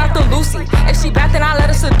like shout out to Lucy. If she bad, then I let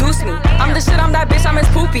her seduce me. I'm the shit, I'm that bitch, I'm his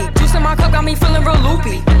poopy. Juice in my cup got me feeling real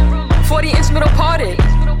loopy. 40-inch middle parted.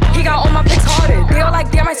 He got all my pics hearted. They all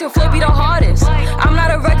like, damn, I still flow be the hardest. I'm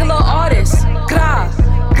not a regular artist. Gra.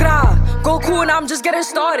 Go cool and I'm just getting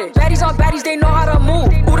started. Baddies on baddies, they know how to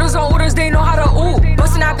move. Ooders on ooders, they know how to ooh.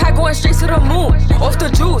 Bustin' that pack going straight to the moon. Off the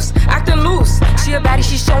juice, acting loose. She a baddie,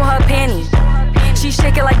 she showing her panties.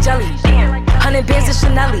 100 bands of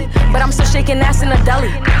Chanel, but I'm still shaking ass in a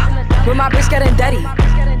deli. With my bitch getting dirty.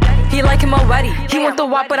 He like him already. He want the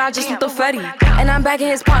wop, but I just want the Fetty. And I'm back in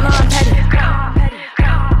his partner, I'm petty.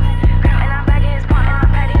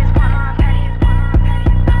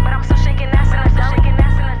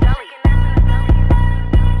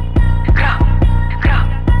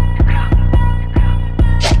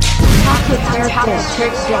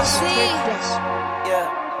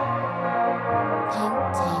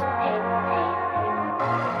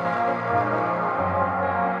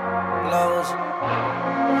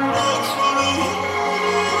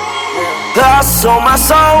 I sold my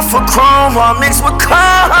soul for chrome while mixed with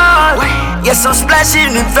corn. Yes, I'm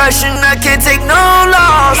splashing in fashion, I can't take no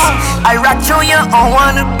loss. I rock Junior on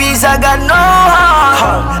wannabes, I got no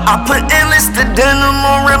heart. I put endless the denim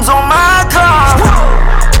on rims on my car.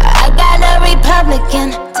 I got a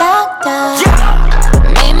Republican doctor.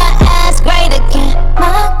 Made my ass great again,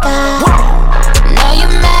 my God. Know you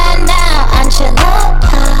mad now,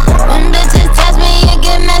 enchilada. When bitches touch me, it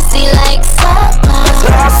get messy like soccer.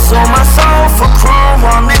 I sold my soul for chrome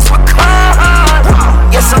while mixed with corn.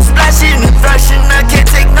 Yes, I'm splashing in fashion, I can't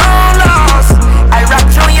take no loss. I rock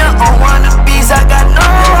Junior on wannabes, I got no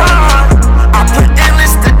heart. I put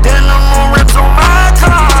endless the denim on rims on my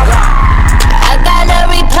car. I got a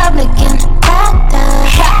Republican doctor.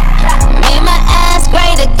 Made my ass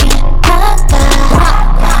great again, my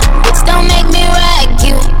God. Bitch, don't make me rag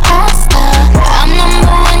you, hustler. I'm number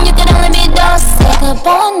one, you can only be those second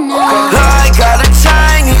born now. I got a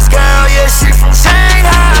Chinese girl, yeah, she from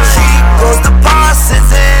Shanghai. She goes to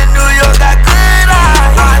Parsons in New York, got good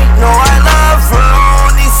eyes. I know I love her,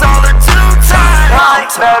 only saw her 2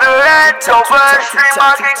 times. Better at over street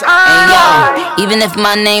market. Hey yo, even if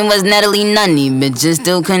my name was Natalie Nunny, bitches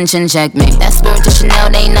still couldn't chin check me. That spirit to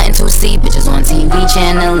Chanel, they ain't nothing to see. Bitches on TV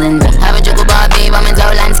channeling me. Have a jiggle bar, babe, I'm into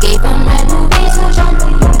landscape.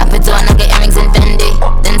 I put 2 nugget earrings in Fendi,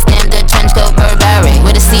 then stamp the trench coat Burberry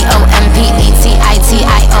with a COMPETITION.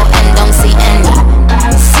 Don't see any.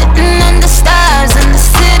 Sitting under stars in the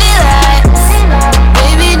city lights.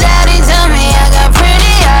 Baby daddy tell me I got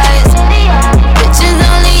pretty eyes. Bitches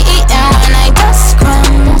only eating when I bust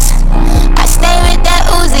crumbs. I stay with that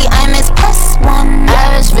Uzi, I miss +1.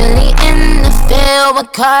 I was really in the field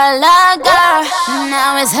with Carla girl.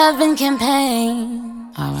 Now it's Heaven campaign.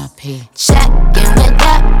 R.I.P. Checking with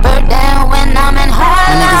that bird down when I'm in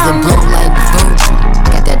Harlem. My niggas a blow like Virgil. I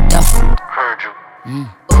got that duffel. Heard you.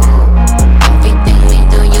 Everything we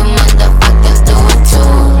do, you motherfuckers do it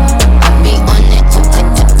too. I be on it too.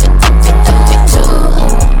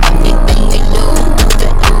 Everything we do.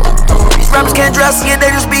 These rappers can't dress it,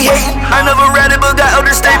 they just be hating. I never read it, but got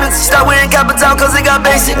older statements. Start wearing Capital cause it got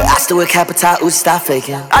basic. I still wear Capital, ooh, stop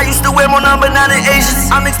faking. I used to wear more number 9 than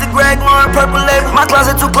Asians. I mixed the Greg Lauren purple label. My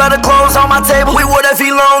closet 2 cluttered clothes on my table. We wore that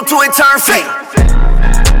V-Long till it turned fake.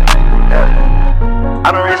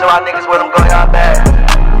 I'm the reason why niggas with them go y'all bad.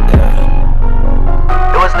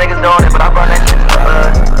 It was niggas doing it, but I brought that shit to the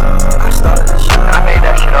hood. I started this shit, and I made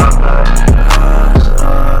that shit all good.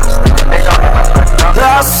 They don't get my stuff.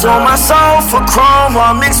 I sold my soul for chrome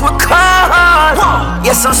while mixed with corn.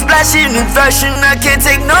 Yes, I'm splashing in fashion, I can't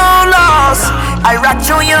take no loss. I rock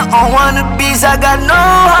Junior on wannabes, I got no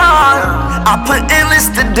heart. I put endless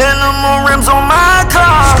the denim on rims on my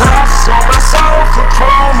car. I sold my soul for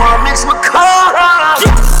chrome while mixed with corn.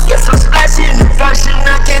 Yes, I'm splashing in fashion,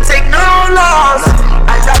 I can't take no loss.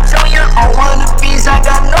 I rock Junior on wannabes, I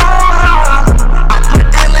got no heart. I put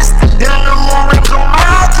endless the denim on rims on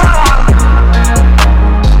my car.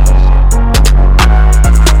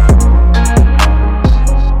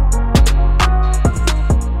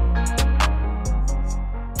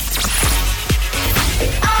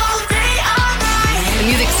 The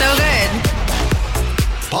music's so good.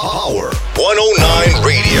 Power 109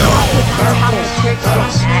 Radio.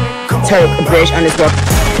 Turk, bitch, underscore.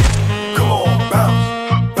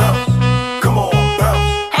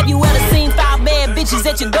 Have you ever seen 5 bad bitches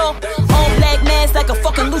at your door? All black mask like a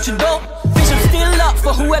fucking luchador. Bitch, I'm still up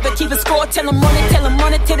for whoever keep a score. Tell them run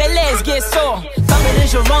it till their legs get sore. Bumper than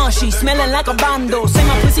Givenchy, smelling like a bando. Say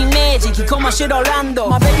my pussy magic, he call my shit Orlando.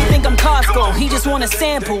 My baby think I'm Costco, he just want a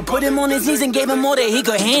sample. Put him on his knees and gave him more than he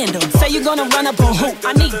could handle. Say you gonna run up a hoop,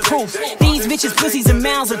 I need proof. These bitches pussies and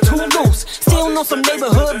mouths are too loose. Still know some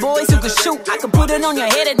neighborhood boys who could shoot. I could put it on your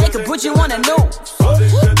head and they could put you on a noose.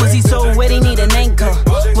 Pussy so wet, he need an anchor.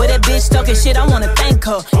 With that bitch talking shit, I wanna thank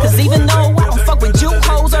her. Cause even though I don't fuck with you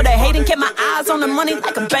hoes or the hating, kept my eyes on the money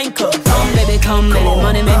like a banker. Come baby,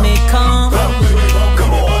 money make me come.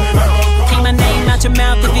 Take my name out your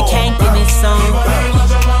mouth if you can't give me some.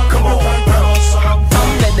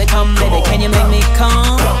 Come baby, can you make me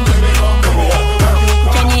come?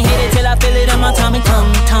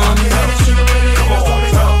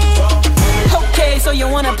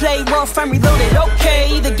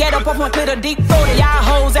 off my glitter deep 40. Y'all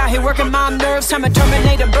hoes out here working my nerves. Time to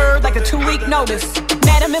terminate a bird like a 2-week notice.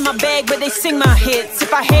 Mad I'm in my bag, but they sing my hits.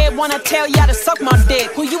 If I had one, I'd tell y'all to suck my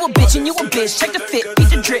dick. Well, you a bitch and you a bitch. Check the fit, beat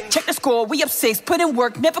the drip, check the score. We up 6, put in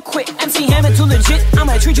work, never quit. MC Hammer too legit.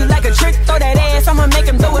 I'ma treat you like a trick. Throw that ass, I'ma make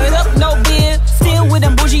him throw it up, no beer. Still with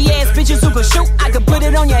them bougie ass bitches who could shoot. I could put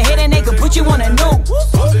it on your head and they could put you on a nuke.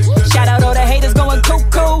 Shout out all the haters going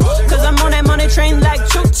cuckoo. Cause I'm on that money train like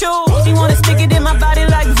choo-choo. You wanna stick it in my body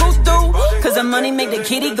like voodoo. Cause the money make the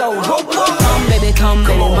kitty go woo-woo. Come baby,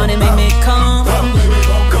 money make me come.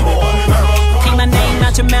 Take my name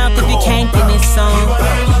out your mouth if you can't give me some.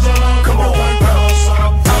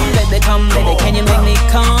 Come baby, can you make me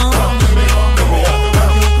come?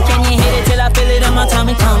 Can you hit it till I feel it on my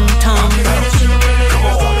tummy, tum-tum?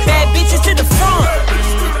 Bad bitches to the front,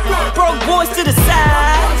 broke boys to the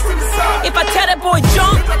side. If I tell that boy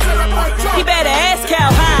jump, he better ask how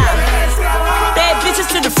high. Bad bitches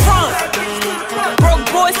to the front, broke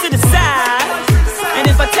boys to the side. And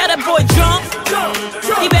if I tell that boy jump,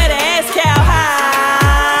 he better ask how high.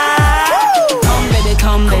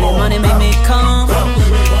 Come baby, money make me come.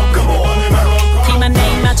 Keep my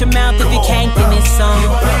name out your mouth if you can't give me some.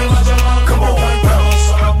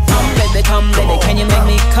 Come baby, can you make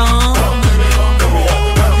me come?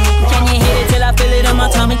 Can you hit it till I feel it on my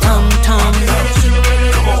tummy, tum-tum?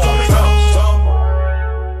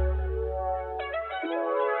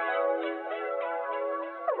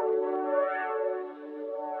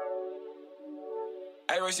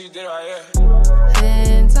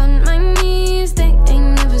 Hands on my knees, they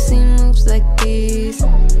ain't never seen moves like these.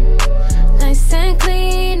 Nice and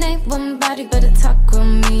clean, ain't one body but a talk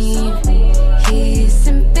on me. He's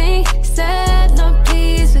simping, said no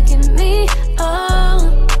please forgive me,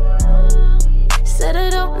 oh. Said I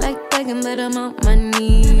don't like begging but I'm on my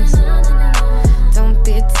knees. Don't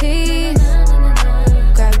be a tease,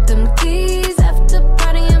 grab them keys after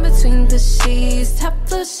partying between the sheets. Top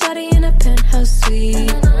floor shawty in a penthouse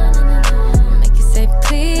suite. Make you say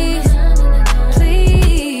please,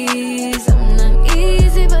 please. I'm not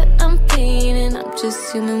easy but I'm clean and I'm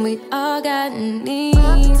just human, we all got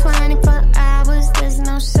needs. 24 hours, there's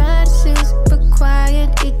no shortages. Required,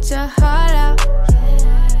 eat your heart out.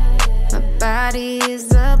 My body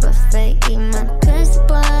is a buffet, eat my pussy,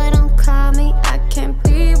 boy, don't call me. I can't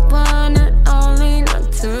be one and only,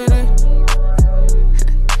 not today.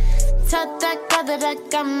 Tell that girl that I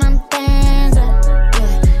got my bands up,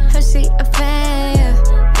 yeah. Her she a fan,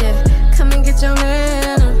 yeah. Come and get your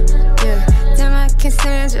man up, yeah. Damn, I can't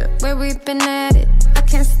stand you, where we been at it. I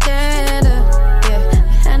can't stand up, yeah.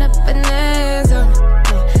 Hand up bananas,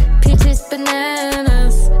 yeah. Peaches,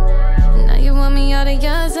 bananas. Now you want me all to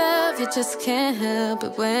yourself, you just can't help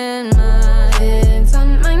it when my hands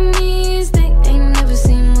on my knees. They ain't never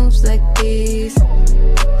seen moves like these.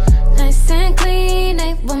 Nice and clean,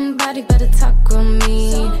 ain't one body but a talk on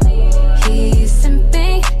me. He's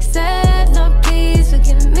simping, said no please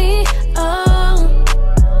forgive me, oh.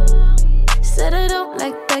 Said I don't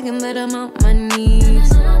like begging but I'm on my knees.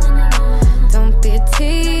 Don't be a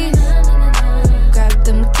tease, grab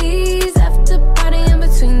them keys after partying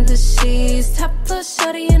between the sheets. Top floor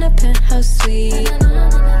shawty in a penthouse suite.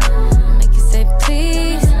 Make you say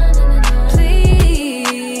please,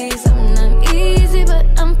 please. I'm not easy but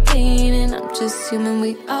I'm clean and I'm just human,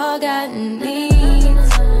 we all got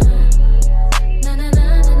needs.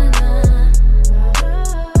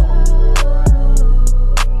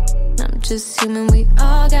 I'm just human, we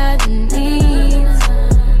all got needs.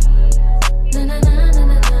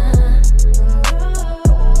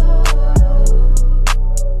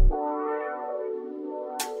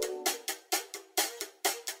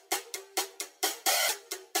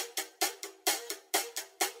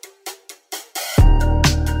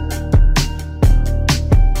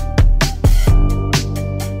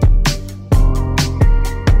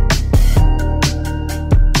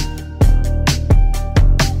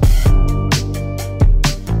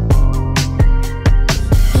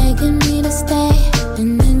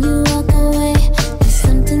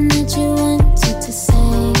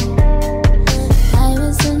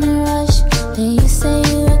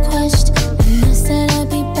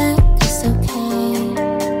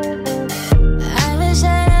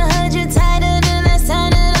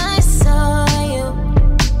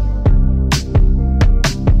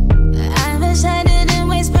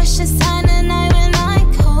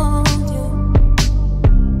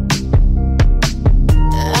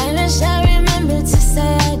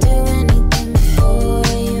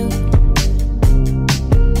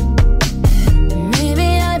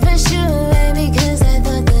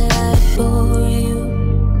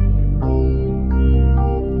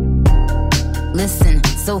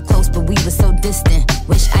 So close, but we were so distant.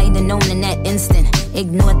 Wish I'd have known in that instant.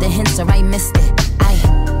 Ignored the hints or I missed it. I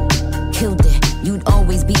killed it. You'd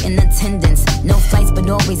always be in attendance. No flights, but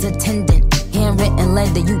always attendant. Handwritten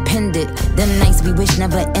letter, you penned it. Them nights we wish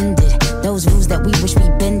never ended. Those rules that we wish we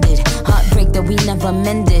bended. Heartbreak that we never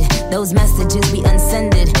mended. Those messages we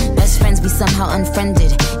unsended. Best friends we somehow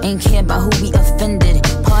unfriended. Ain't care about who we offended.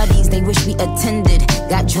 Parties they wish we attended.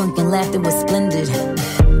 Got drunk and laughed, it was splendid.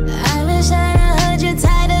 I wish I heard you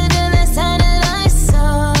tighter the last time that I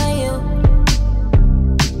saw you.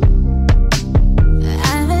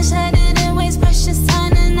 I wish I didn't waste precious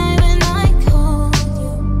time tonight when I called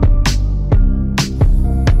you.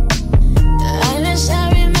 I wish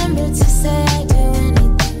I remembered to say I'd do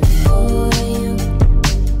anything for you.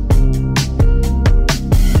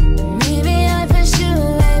 Maybe I pushed you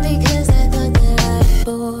away because I thought that I'd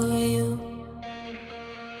bore you.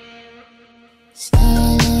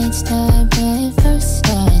 Starlight, star bright, first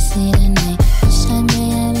star I see tonight. Wish I may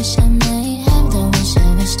have the wish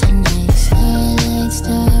tonight. Starlight,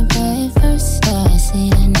 star bright, first star I see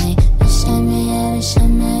tonight. Wish I may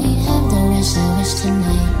have the wish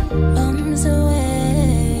tonight. Bombs away,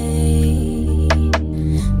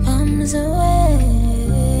 bombs away,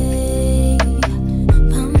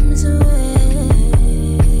 bombs away,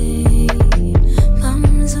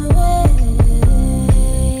 bombs away.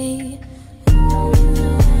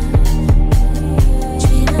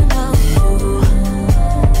 Dream about you.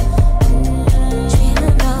 Dream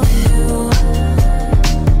about you.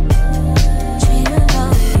 Dream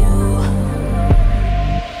about you.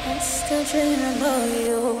 I still dream about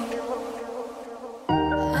you.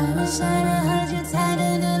 I wish I'd have heard you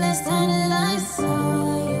tighter the last time that I saw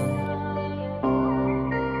you.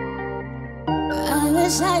 I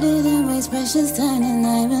wish I didn't waste precious time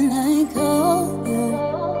tonight when I called you.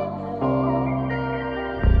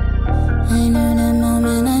 I knew the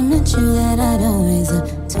moment I met you that I'd always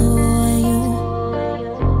adore you.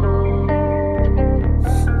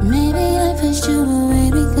 Maybe I pushed you away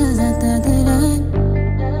because I thought that I'd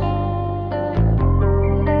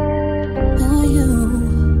bore you.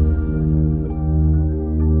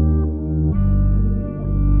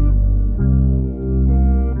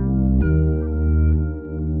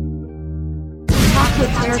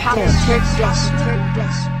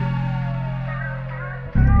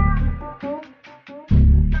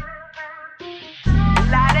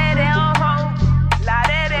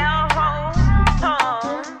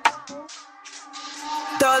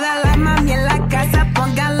 Todas las mami en la casa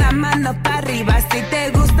pongan las manos para arriba. Si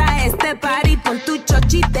te gusta este party, pon tu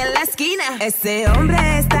chochita en la esquina. Ese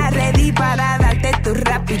hombre está ready para darte tu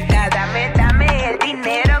rapita. Dame el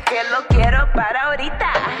dinero que lo quiero para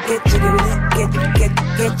ahorita. Get jiggy with it,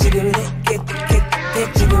 get jiggy with it, get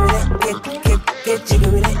jiggy with it, get jiggy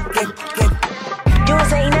with it, You ain't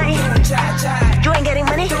saying nothing. You ain't getting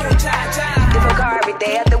money. Different car every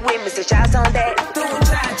day, other women, so shots on that.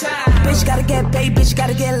 Bitch gotta get paid, bitch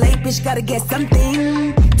gotta get late, bitch gotta get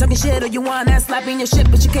something. Talking shit or you wanna slapping your shit,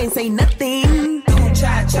 but you can't say nothing. In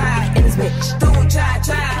this bitch,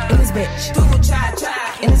 in this bitch,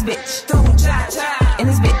 in this bitch, in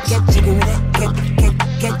this bitch. Get jiggy with it,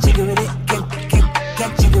 get jiggy with it,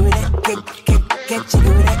 get jiggy with it, get jiggy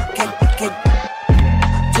with it, get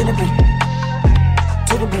to the beat,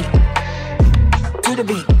 to the beat, to the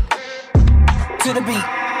beat, to the beat.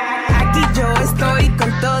 Aquí yo estoy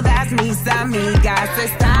con todas mis amigas.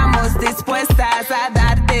 Estamos dispuestas a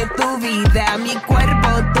darte tu vida. Mi cuerpo,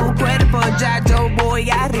 tu cuerpo, ya yo voy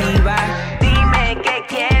arriba. Dime qué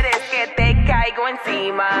quieres que te caigo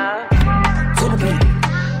encima. To the beat,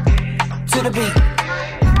 to the beat,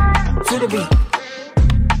 to the beat,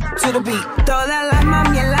 to the beat. Todas las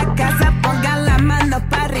mami en la casa pongan las manos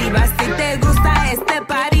para arriba. Si te gusta este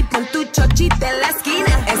party, pon tu chochita en la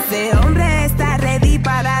esquina. Ese hombre está ready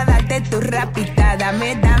para darte tu rapita.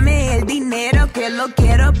 Dame el dinero que lo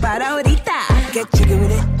quiero para ahorita. Get jiggy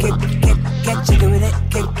with it, get jiggy with it,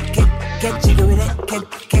 get jiggy with it,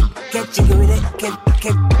 get jiggy with it,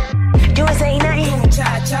 You ain't saying nothing.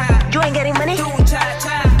 You ain't getting money.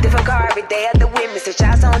 Different car every day, other women, so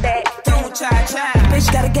shots on that.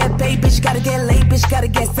 Bitch gotta get paid, bitch gotta get late, bitch gotta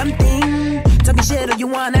get something. Talking shit or you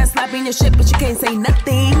wanna slapping your shit, but you can't say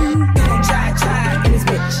nothing. In this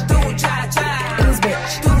bitch, in this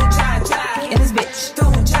bitch, in this bitch,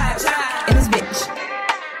 in this bitch.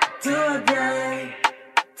 Do it, babe.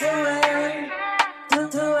 Do it.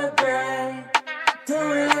 Do it, babe. Do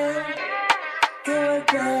it. Do it,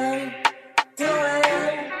 babe. Do it.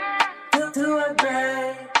 Do it,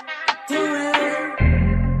 babe. Do it.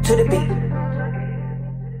 To the beat.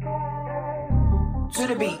 To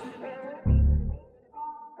the beat.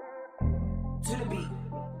 To the beat.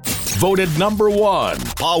 Voted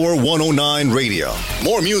 #1. Power 109 Radio.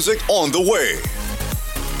 More music on the way.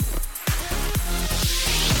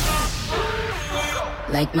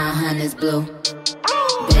 Like my honey's blue.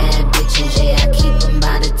 Bad bitches, yeah, I keep them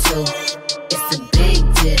by the two. It's a big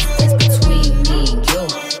difference between me and you.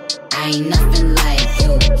 I ain't nothing like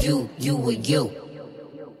you or you.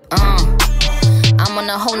 I'm on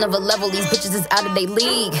a whole nother level. These bitches is out of their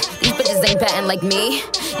league. These bitches ain't batting like me.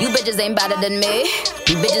 You bitches ain't better than me.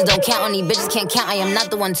 These bitches don't count on these bitches can't count. I am not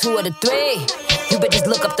the 1, 2, or the 3. You bitches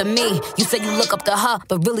look up to me. You say you look up to her,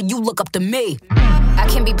 but really you look up to me. I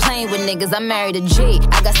can't be playing with niggas, I'm married to G.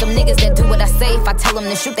 I got some niggas that do what I say. If I tell them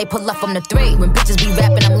to shoot, they pull up from the 3. When bitches be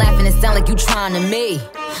rapping, I'm laughing, it sound like you trying to me.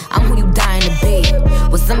 I'm who you dying to be.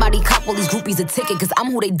 Will somebody cop all these groupies a ticket, cause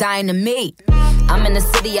I'm who they dying to meet. I'm in the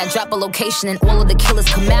city, I drop a location and all of the killers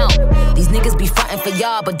come out. These niggas be frontin' for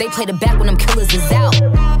y'all, but they play the back when them killers is out.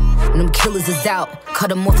 When them killers is out, cut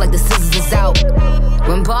them off like the scissors is out.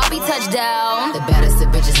 When Barbie touched down, the baddest of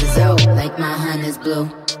bitches is out. Like my honey's blue.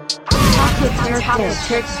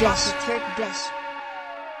 Turk dish.